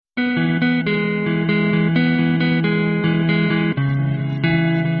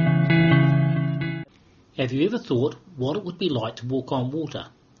Have you ever thought what it would be like to walk on water?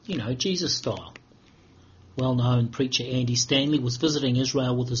 You know, Jesus style. Well-known preacher Andy Stanley was visiting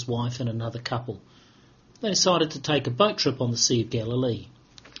Israel with his wife and another couple. They decided to take a boat trip on the Sea of Galilee.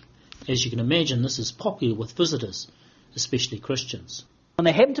 As you can imagine, this is popular with visitors, especially Christians. And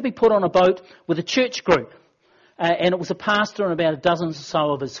they happened to be put on a boat with a church group, and it was a pastor and about a dozen or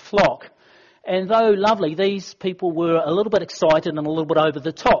so of his flock. And though lovely, these people were a little bit excited and a little bit over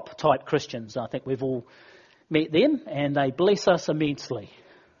the top type Christians. I think we've all met them, and they bless us immensely.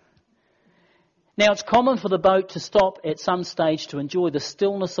 Now, it's common for the boat to stop at some stage to enjoy the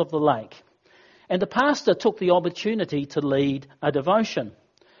stillness of the lake. And the pastor took the opportunity to lead a devotion.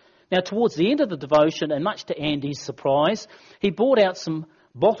 Now, towards the end of the devotion, and much to Andy's surprise, he brought out some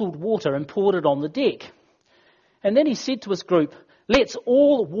bottled water and poured it on the deck. And then he said to his group, "Let's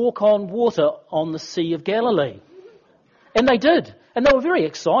all walk on water on the Sea of Galilee." And they did. And they were very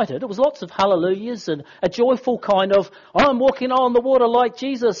excited. It was lots of hallelujahs and a joyful kind of, I'm walking on the water like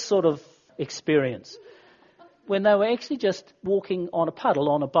Jesus sort of experience. When they were actually just walking on a puddle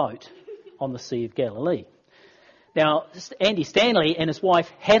on a boat on the Sea of Galilee. Now, Andy Stanley and his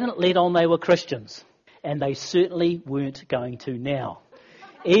wife hadn't let on they were Christians. And they certainly weren't going to now.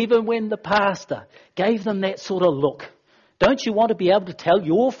 Even when the pastor gave them that sort of look. Don't you want to be able to tell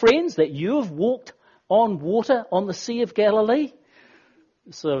your friends that you've walked on water on the Sea of Galilee?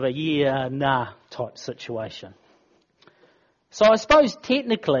 Sort of a yeah, nah type situation. So I suppose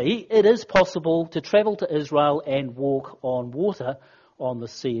technically it is possible to travel to Israel and walk on water on the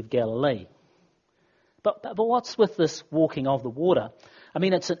Sea of Galilee. But what's with this walking of the water? I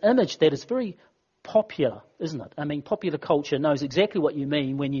mean, it's an image that is very popular, isn't it? I mean, popular culture knows exactly what you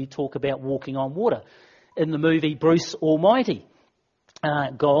mean when you talk about walking on water. In the movie Bruce Almighty,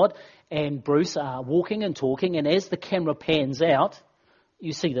 God and Bruce are walking and talking, and as the camera pans out,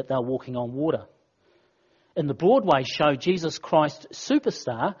 you see that they're walking on water. In the Broadway show Jesus Christ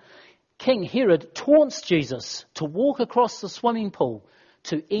Superstar, King Herod taunts Jesus to walk across the swimming pool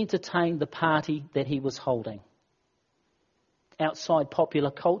to entertain the party that he was holding. Outside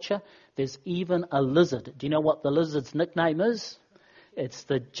popular culture, there's even a lizard. Do you know what the lizard's nickname is? It's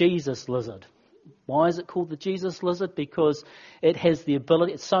the Jesus lizard. Why is it called the Jesus lizard? Because it has the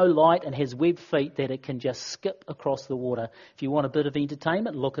ability, it's so light and has webbed feet that it can just skip across the water. If you want a bit of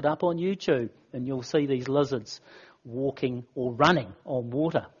entertainment, look it up on YouTube and you'll see these lizards walking or running on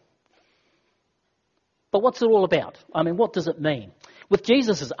water. But what's it all about? I mean, what does it mean? With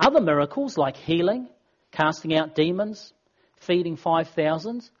Jesus' other miracles like healing, casting out demons, feeding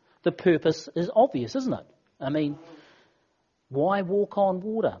 5,000, the purpose is obvious, isn't it? I mean, why walk on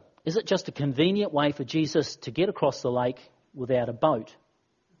water? Is it just a convenient way for Jesus to get across the lake without a boat?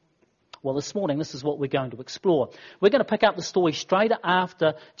 Well, this morning, this is what we're going to explore. We're going to pick up the story straight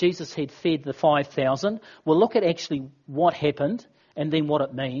after Jesus had fed the 5,000. We'll look at actually what happened and then what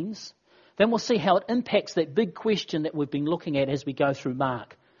it means. Then we'll see how it impacts that big question that we've been looking at as we go through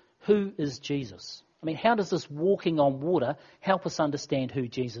Mark. Who is Jesus? I mean, how does this walking on water help us understand who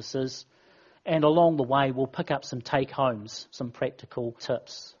Jesus is? And along the way, we'll pick up some take-homes, some practical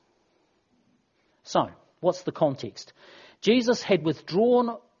tips. So, what's the context? Jesus had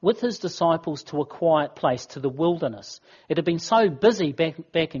withdrawn with his disciples to a quiet place, to the wilderness. It had been so busy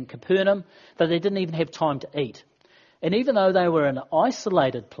back in Capernaum that they didn't even have time to eat. And even though they were in an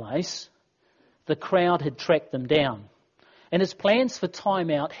isolated place, the crowd had tracked them down. And his plans for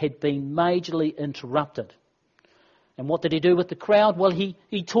time out had been majorly interrupted. And what did he do with the crowd? Well,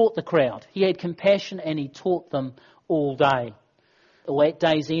 he taught the crowd. He had compassion and he taught them all day. Well, at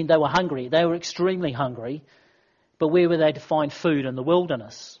day's end, they were hungry. They were extremely hungry. But where were they to find food in the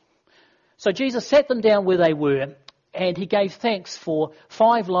wilderness? So Jesus sat them down where they were, and he gave thanks for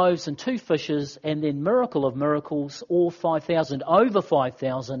 5 loaves and 2 fishes, and then miracle of miracles, all 5,000, over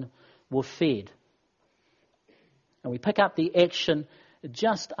 5,000 were fed. And we pick up the action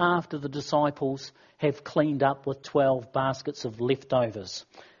just after the disciples have cleaned up with 12 baskets of leftovers.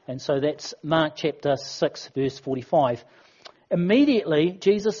 And so that's Mark chapter 6, verse 45. Immediately,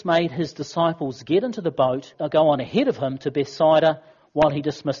 Jesus made his disciples get into the boat, go on ahead of him to Bethsaida while he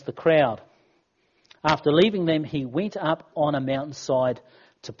dismissed the crowd. After leaving them, he went up on a mountainside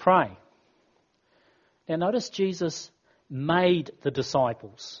to pray. Now notice Jesus made the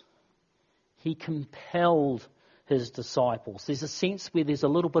disciples. He compelled his disciples. There's a sense where there's a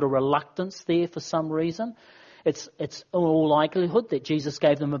little bit of reluctance there for some reason. It's in all likelihood that Jesus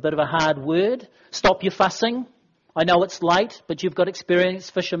gave them a bit of a hard word. Stop your fussing. I know it's late, but you've got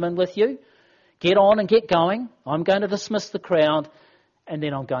experienced fishermen with you. Get on and get going. I'm going to dismiss the crowd, and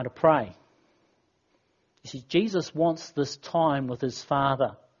then I'm going to pray. You see, Jesus wants this time with his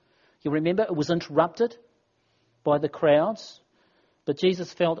Father. You remember it was interrupted by the crowds, but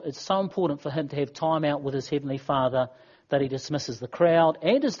Jesus felt it's so important for him to have time out with his Heavenly Father that he dismisses the crowd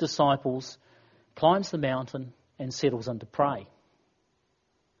and his disciples, climbs the mountain and settles in to pray.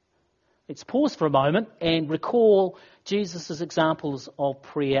 Let's pause for a moment and recall Jesus' examples of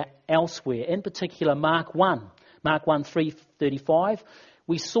prayer elsewhere, in particular Mark 1, 3:35.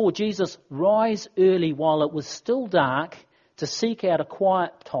 We saw Jesus rise early while it was still dark to seek out a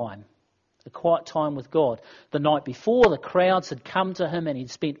quiet time with God. The night before, the crowds had come to him and he'd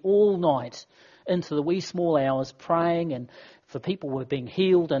spent all night into the wee small hours praying, and for people were being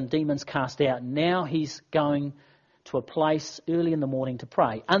healed and demons cast out. Now he's going to a place early in the morning to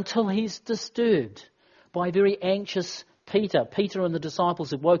pray until he's disturbed by a very anxious Peter. Peter and the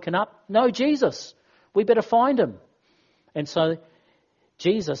disciples had woken up. No, Jesus, we better find him. And so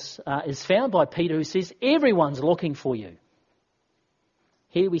Jesus is found by Peter, who says, everyone's looking for you.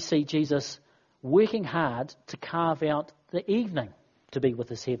 Here we see Jesus working hard to carve out the evening to be with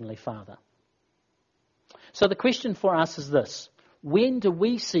his Heavenly Father. So the question for us is this: when do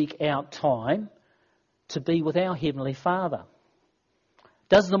we seek out time to be with our Heavenly Father?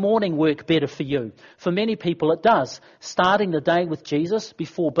 Does the morning work better for you? For many people it does. Starting the day with Jesus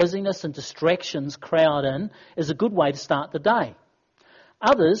before busyness and distractions crowd in is a good way to start the day.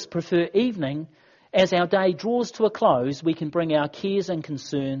 Others prefer evening. As our day draws to a close, we can bring our cares and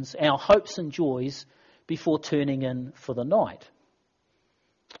concerns, our hopes and joys before turning in for the night.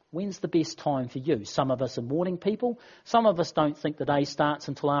 When's the best time for you? Some of us are morning people. Some of us don't think the day starts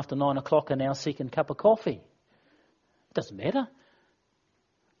until after 9 o'clock and our second cup of coffee. It doesn't matter.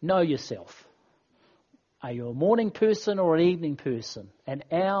 Know yourself. Are you a morning person or an evening person? An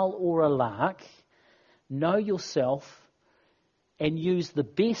owl or a lark? Know yourself and use the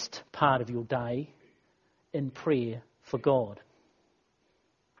best part of your day in prayer for God.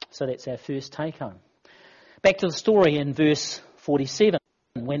 So that's our first take home. Back to the story in verse 47.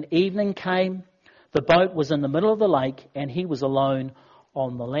 When evening came, the boat was in the middle of the lake and he was alone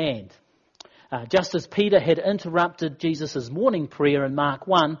on the land. Just as Peter had interrupted Jesus' morning prayer in Mark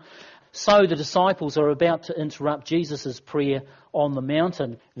 1, so the disciples are about to interrupt Jesus' prayer on the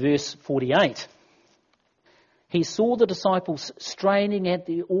mountain. Verse 48. He saw the disciples straining at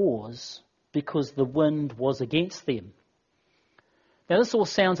their oars because the wind was against them. Now this all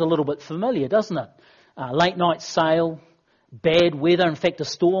sounds a little bit familiar, doesn't it? Late night sail, bad weather, in fact a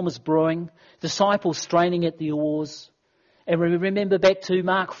storm is brewing, disciples straining at the oars. And we remember back to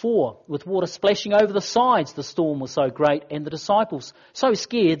Mark 4, with water splashing over the sides, the storm was so great, and the disciples, so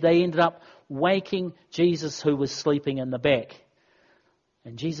scared, they ended up waking Jesus, who was sleeping in the back.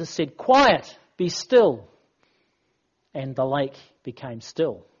 And Jesus said, "Quiet, be still." And the lake became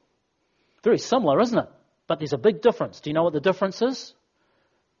still. Very similar, isn't it? But there's a big difference. Do you know what the difference is?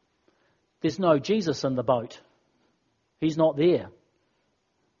 There's no Jesus in the boat. He's not there.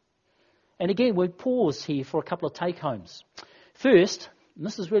 And again, we pause here for a couple of take-homes. First, and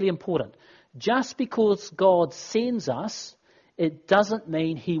this is really important, just because God sends us, it doesn't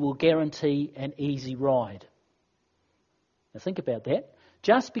mean he will guarantee an easy ride. Now think about that.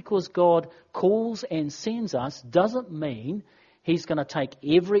 Just because God calls and sends us doesn't mean he's going to take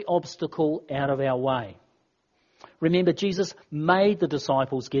every obstacle out of our way. Remember, Jesus made the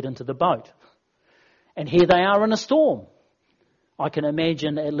disciples get into the boat. And here they are in a storm. I can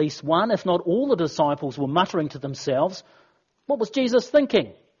imagine at least one, if not all the disciples were muttering to themselves, what was Jesus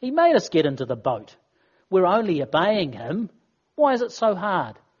thinking? He made us get into the boat. We're only obeying him. Why is it so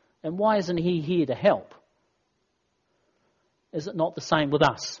hard? And why isn't he here to help? Is it not the same with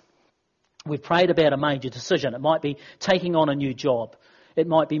us? We've prayed about a major decision. It might be taking on a new job. It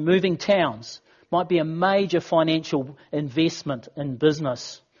might be moving towns. It might be a major financial investment in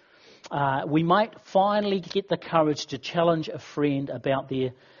business. We might finally get the courage to challenge a friend about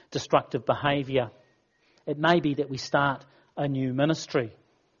their destructive behaviour. It may be that we start a new ministry.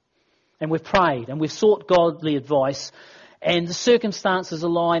 And we've prayed and we've sought godly advice, and the circumstances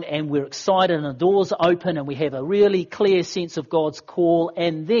align and we're excited and the doors are open and we have a really clear sense of God's call,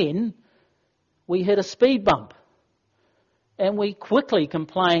 and then we hit a speed bump and we quickly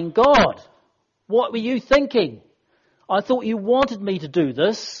complain, "God, what were you thinking? I thought you wanted me to do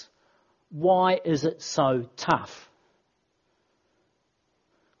this. Why is it so tough?"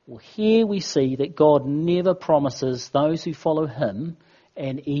 Well, here we see that God never promises those who follow him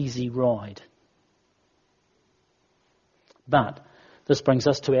an easy ride. But this brings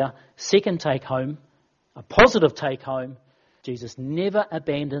us to our second take home, a positive take home. Jesus never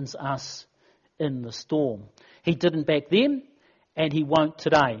abandons us in the storm. He didn't back then, and he won't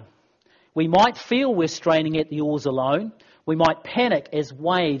today. We might feel we're straining at the oars alone. We might panic as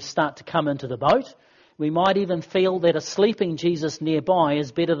waves start to come into the boat. We might even feel that a sleeping Jesus nearby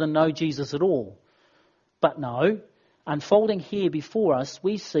is better than no Jesus at all. But no, unfolding here before us,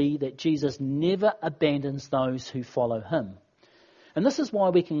 we see that Jesus never abandons those who follow him. And this is why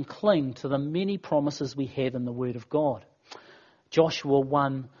we can cling to the many promises we have in the Word of God. Joshua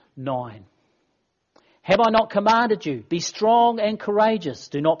 1:9. Have I not commanded you? Be strong and courageous.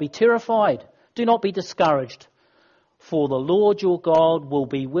 Do not be terrified. Do not be discouraged. For the Lord your God will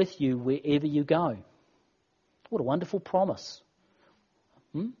be with you wherever you go. What a wonderful promise.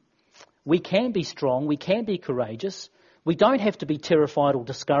 We can be strong. We can be courageous. We don't have to be terrified or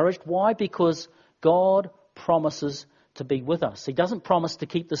discouraged. Why? Because God promises to be with us. He doesn't promise to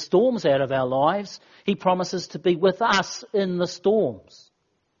keep the storms out of our lives. He promises to be with us in the storms.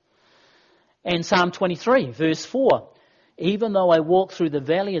 And Psalm 23, verse 4, even though I walk through the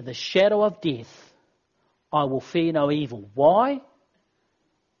valley of the shadow of death, I will fear no evil. Why?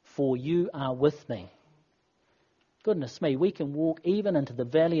 For you are with me. Goodness me, we can walk even into the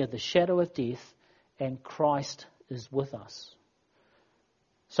valley of the shadow of death and Christ is with us.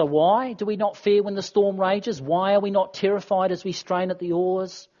 So why do we not fear when the storm rages? Why are we not terrified as we strain at the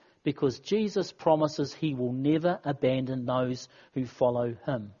oars? Because Jesus promises he will never abandon those who follow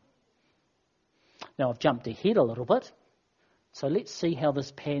him. Now I've jumped ahead a little bit, so let's see how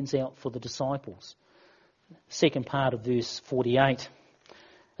this pans out for the disciples. Second part of verse 48.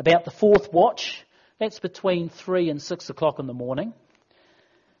 About the fourth watch, that's between 3 and 6 o'clock in the morning.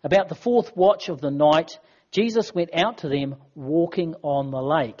 About the fourth watch of the night, Jesus went out to them walking on the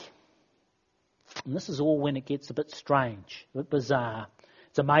lake. And this is all when it gets a bit strange, a bit bizarre.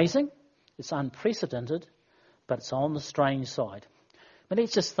 It's amazing, it's unprecedented, but it's on the strange side. But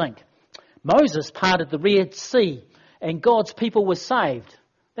let's just think. Moses parted the Red Sea and God's people were saved.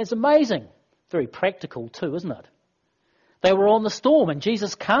 That's amazing. Very practical too, isn't it? They were on the storm and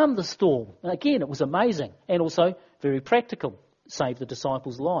Jesus calmed the storm. Again, it was amazing and also very practical. Saved the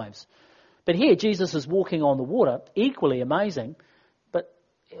disciples' lives. But here Jesus is walking on the water, equally amazing. But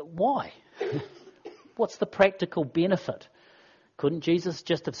why? What's the practical benefit? Couldn't Jesus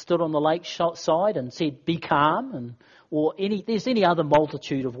just have stood on the lake side and said, be calm? There's any other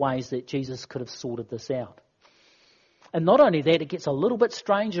multitude of ways that Jesus could have sorted this out. And not only that, it gets a little bit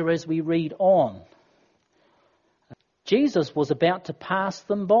stranger as we read on. Jesus was about to pass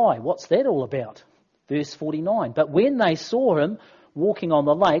them by. What's that all about? Verse 49. But when they saw him walking on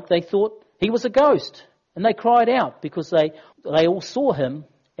the lake, they thought he was a ghost. And they cried out because they all saw him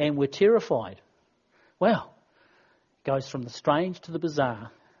and were terrified. Well, it goes from the strange to the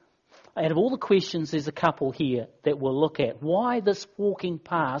bizarre. Out of all the questions, there's a couple here that we'll look at. Why this walking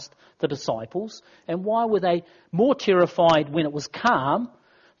past the disciples? And why were they more terrified when it was calm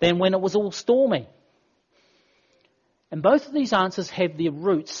than when it was all stormy? And both of these answers have their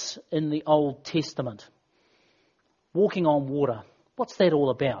roots in the Old Testament. Walking on water. What's that all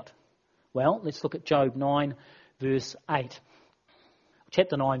about? Well, let's look at Job 9, verse 8.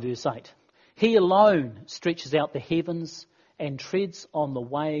 Chapter 9, verse 8. He alone stretches out the heavens and treads on the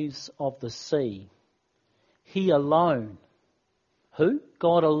waves of the sea. He alone. Who?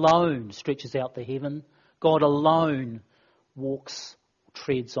 God alone stretches out the heaven. God alone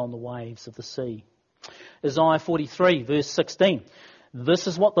treads on the waves of the sea. Isaiah 43, verse 16. This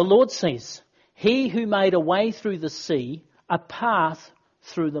is what the Lord says. He who made a way through the sea, a path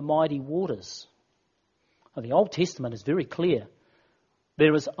through the mighty waters. Well, the Old Testament is very clear.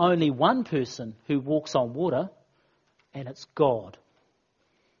 There is only one person who walks on water, and it's God.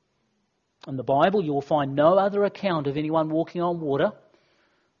 In the Bible, you will find no other account of anyone walking on water,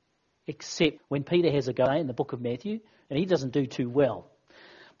 except when Peter has a go in the book of Matthew, and he doesn't do too well.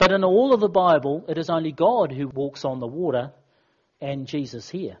 But in all of the Bible, it is only God who walks on the water and Jesus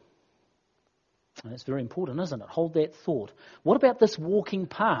here. And it's very important, isn't it? Hold that thought. What about this walking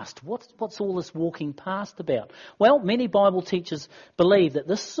past? What's all this walking past about? Well, many Bible teachers believe that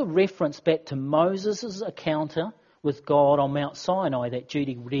this is a reference back to Moses' encounter with God on Mount Sinai that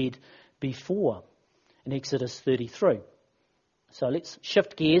Judy read before in Exodus 33. So let's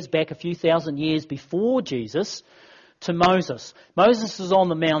shift gears back a few thousand years before Jesus to Moses. Moses is on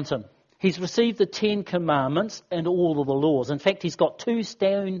the mountain. He's received the 10 Commandments and all of the laws. In fact, he's got 2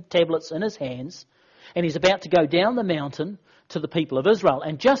 stone tablets in his hands, and he's about to go down the mountain to the people of Israel.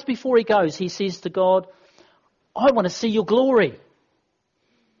 And just before he goes, he says to God, I want to see your glory.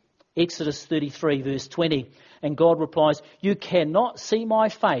 Exodus 33, verse 20. And God replies, you cannot see my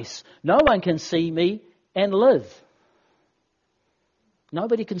face. No one can see me and live.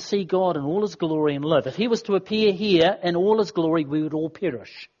 Nobody can see God in all his glory and live. If he was to appear here in all his glory, we would all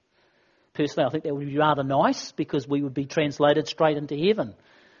perish. Personally, I think that would be rather nice because we would be translated straight into heaven.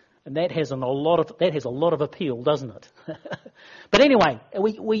 And that has a lot of appeal, doesn't it? But anyway,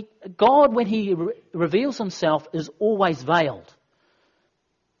 God, when He reveals Himself, is always veiled.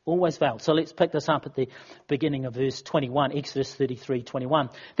 Always veiled. So let's pick this up at the beginning of verse 21, Exodus 33:21.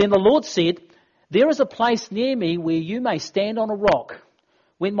 Then the Lord said, "There is a place near me where you may stand on a rock.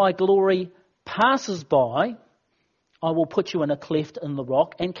 When my glory passes by, I will put you in a cleft in the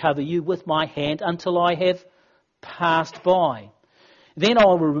rock and cover you with my hand until I have passed by. Then I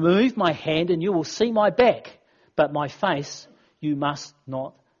will remove my hand and you will see my back, but my face you must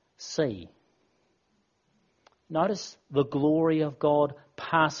not see." Notice the glory of God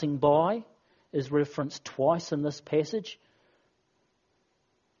passing by is referenced twice in this passage.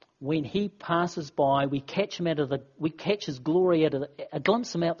 When He passes by, we catch His glory a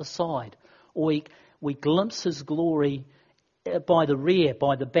glimpse Him out the side, or we glimpse His glory by the rear,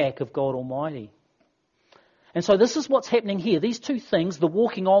 by the back of God Almighty. And so this is what's happening here. These two things, the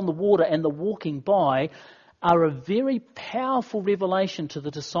walking on the water and the walking by, are a very powerful revelation to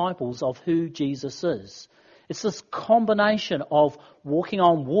the disciples of who Jesus is. It's this combination of walking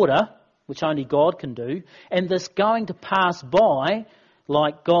on water, which only God can do, and this going to pass by,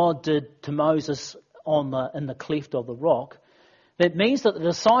 like God did to Moses in the cleft of the rock. That means that the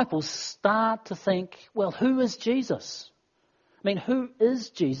disciples start to think, well, who is Jesus? I mean, who is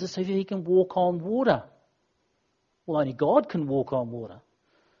Jesus if He can walk on water? Well, only God can walk on water.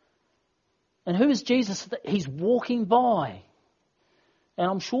 And who is Jesus that He's walking by? And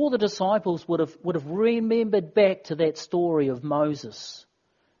I'm sure the disciples would have remembered back to that story of Moses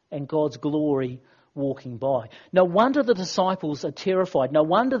and God's glory walking by. No wonder the disciples are terrified. No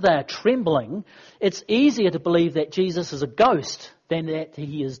wonder they are trembling. It's easier to believe that Jesus is a ghost than that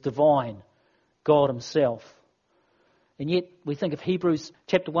He is divine, God Himself. And yet we think of Hebrews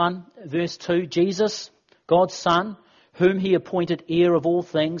chapter 1, verse 2, Jesus, God's Son, whom He appointed heir of all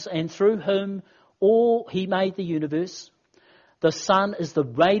things, and through whom He made the universe. The Son is the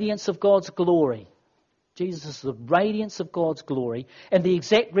radiance of God's glory. Jesus is the radiance of God's glory and the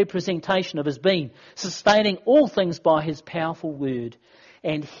exact representation of His being, sustaining all things by His powerful word.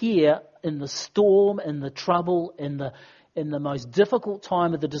 And here, in the storm, in the trouble, in the most difficult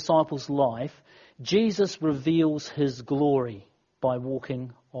time of the disciples' life, Jesus reveals His glory by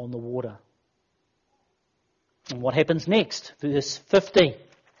walking on the water. And what happens next? Verse 50.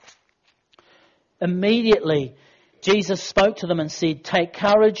 Immediately, Jesus spoke to them and said, "Take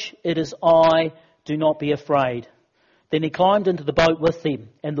courage, it is I, do not be afraid." Then He climbed into the boat with them,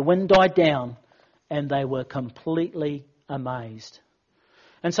 and the wind died down, and they were completely amazed.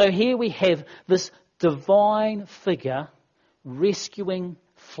 And so here we have this divine figure rescuing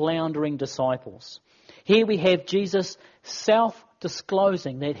floundering disciples. Here we have Jesus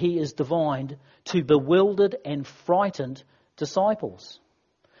self-disclosing that He is divine to bewildered and frightened disciples.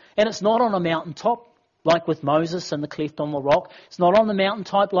 And it's not on a mountaintop like with Moses and the cleft on the rock. It's not on the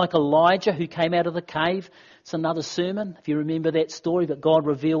mountaintop like Elijah who came out of the cave. It's another sermon, if you remember that story, that God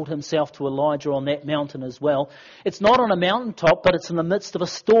revealed Himself to Elijah on that mountain as well. It's not on a mountaintop, but it's in the midst of a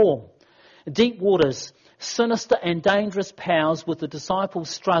storm. Deep waters, sinister and dangerous powers with the disciples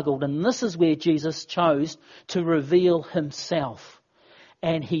struggled, and this is where Jesus chose to reveal Himself.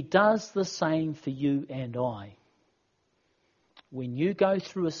 And He does the same for you and I. When you go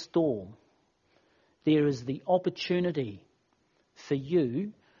through a storm, there is the opportunity for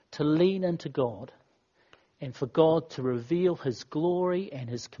you to lean into God and for God to reveal His glory and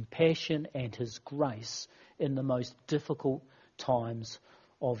His compassion and His grace in the most difficult times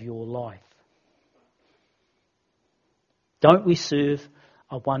of your life. Don't we serve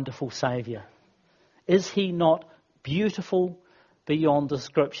a wonderful Saviour? Is He not beautiful beyond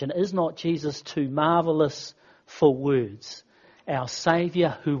description? Is not Jesus too marvellous for words? Our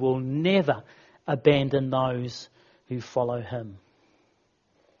Saviour who will never abandon those who follow Him.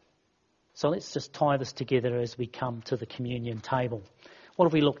 So let's just tie this together as we come to the communion table. What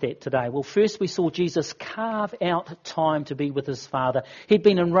have we looked at today? Well, first we saw Jesus carve out time to be with His Father. He'd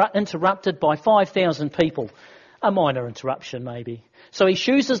been interrupted by 5,000 people. A minor interruption maybe. So He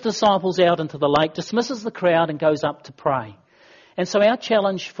shoos His disciples out into the lake, dismisses the crowd and goes up to pray. And so our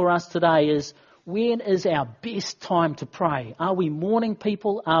challenge for us today is, when is our best time to pray? Are we morning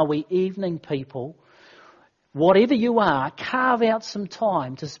people? Are we evening people? Whatever you are, carve out some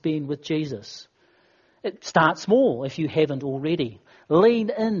time to spend with Jesus. Start small if you haven't already.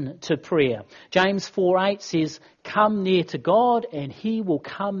 Lean in to prayer. James 4:8 says, "Come near to God and He will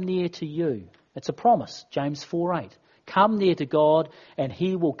come near to you." It's a promise, James 4:8. Come near to God and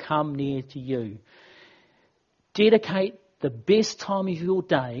He will come near to you. Dedicate the best time of your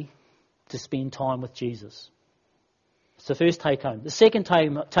day to spend time with Jesus. It's the first take home. The second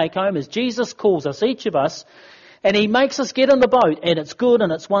take home is Jesus calls us, each of us, and he makes us get in the boat, and it's good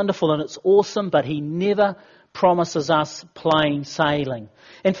and it's wonderful and it's awesome, but he never promises us plain sailing.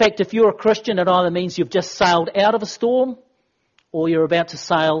 In fact, if you're a Christian, it either means you've just sailed out of a storm or you're about to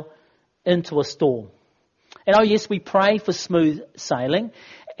sail into a storm. And oh yes, we pray for smooth sailing,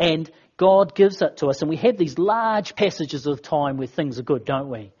 and God gives it to us. And we have these large passages of time where things are good, don't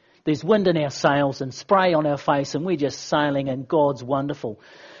we? There's wind in our sails and spray on our face, and we're just sailing, and God's wonderful.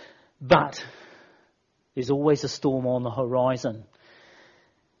 But there's always a storm on the horizon.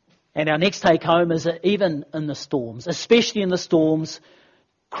 And our next take home is that even in the storms, especially in the storms,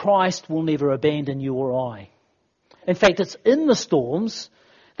 Christ will never abandon you or I. In fact, it's in the storms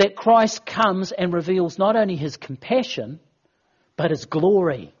that Christ comes and reveals not only his compassion, but his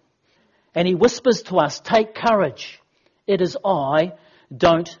glory. And he whispers to us, take courage. It is I,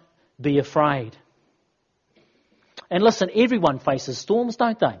 don't be afraid. And listen, everyone faces storms,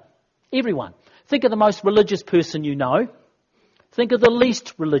 don't they? Everyone. Think of the most religious person you know. Think of the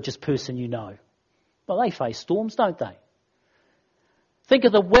least religious person you know. Well, they face storms, don't they? Think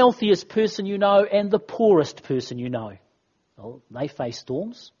of the wealthiest person you know and the poorest person you know. Well, they face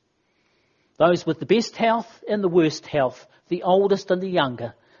storms. Those with the best health and the worst health, the oldest and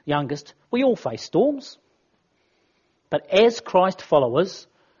the youngest, we all face storms. But as Christ followers,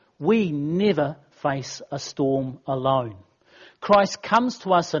 we never face a storm alone. Christ comes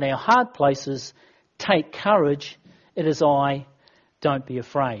to us in our hard places. Take courage. It is I. Don't be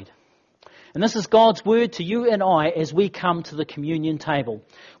afraid. And this is God's word to you and I as we come to the communion table.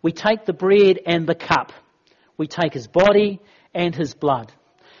 We take the bread and the cup. We take his body and his blood.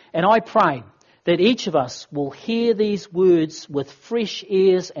 And I pray that each of us will hear these words with fresh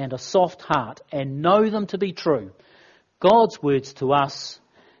ears and a soft heart and know them to be true. God's words to us,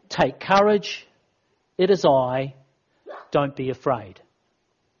 take courage, it is I, don't be afraid.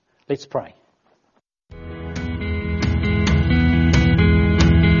 Let's pray.